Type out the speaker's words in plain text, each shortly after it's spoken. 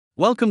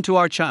Welcome to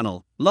our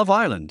channel, Love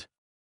Ireland.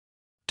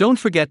 Don't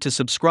forget to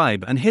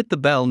subscribe and hit the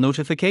bell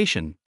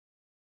notification.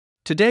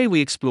 Today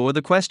we explore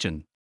the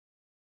question: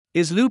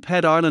 is Loop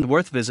Head Ireland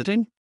worth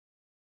visiting?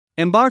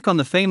 Embark on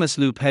the famous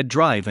Loop Head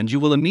Drive and you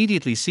will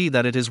immediately see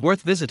that it is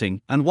worth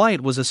visiting and why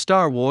it was a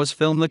Star Wars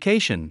film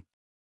location.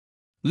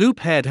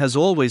 Loop Head has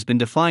always been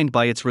defined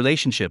by its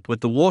relationship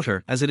with the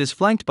water, as it is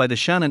flanked by the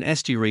Shannon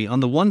Estuary on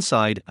the one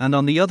side and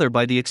on the other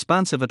by the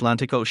expansive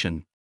Atlantic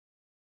Ocean.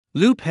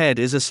 Loop Head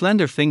is a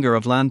slender finger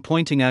of land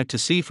pointing out to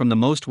sea from the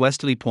most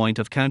westerly point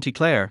of County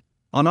Clare,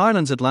 on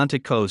Ireland's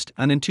Atlantic coast,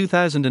 and in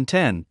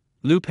 2010,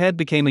 Loop Head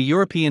became a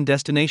European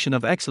destination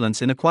of excellence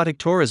in aquatic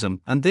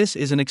tourism, and this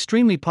is an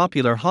extremely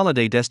popular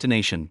holiday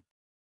destination.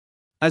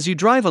 As you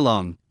drive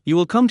along, you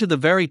will come to the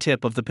very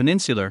tip of the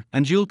peninsula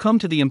and you'll come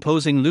to the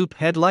imposing Loop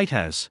Head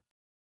Lighthouse.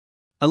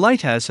 A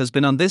lighthouse has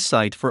been on this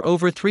site for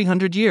over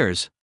 300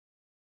 years.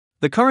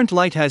 The current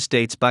lighthouse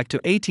dates back to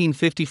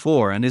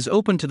 1854 and is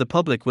open to the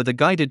public with a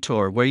guided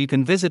tour where you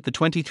can visit the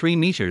 23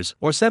 meters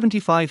or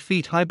 75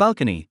 feet high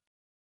balcony.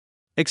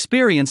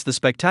 Experience the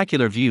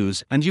spectacular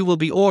views and you will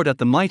be awed at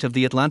the might of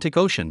the Atlantic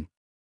Ocean.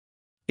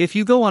 If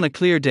you go on a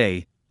clear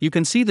day, you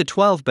can see the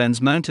 12 Bens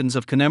Mountains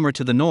of Connemara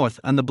to the north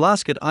and the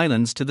Blasket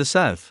Islands to the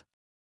south.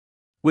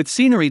 With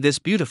scenery this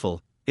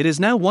beautiful, it is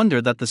no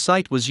wonder that the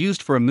site was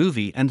used for a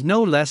movie, and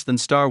no less than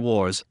Star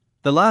Wars: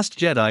 The Last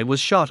Jedi was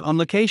shot on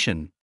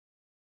location.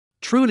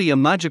 Truly a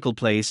magical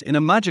place in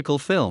a magical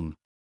film.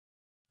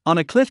 On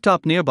a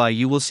clifftop nearby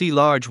you will see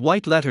large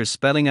white letters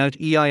spelling out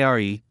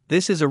EIRE.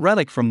 This is a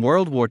relic from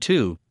World War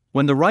II,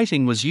 when the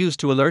writing was used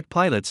to alert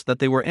pilots that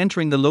they were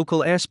entering the local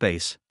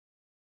airspace.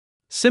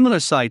 Similar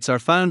sites are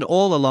found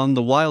all along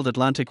the Wild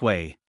Atlantic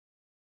Way.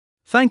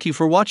 Thank you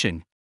for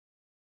watching.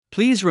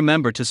 Please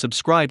remember to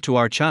subscribe to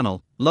our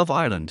channel, Love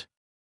Ireland.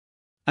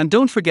 And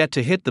don't forget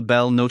to hit the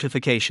bell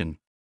notification.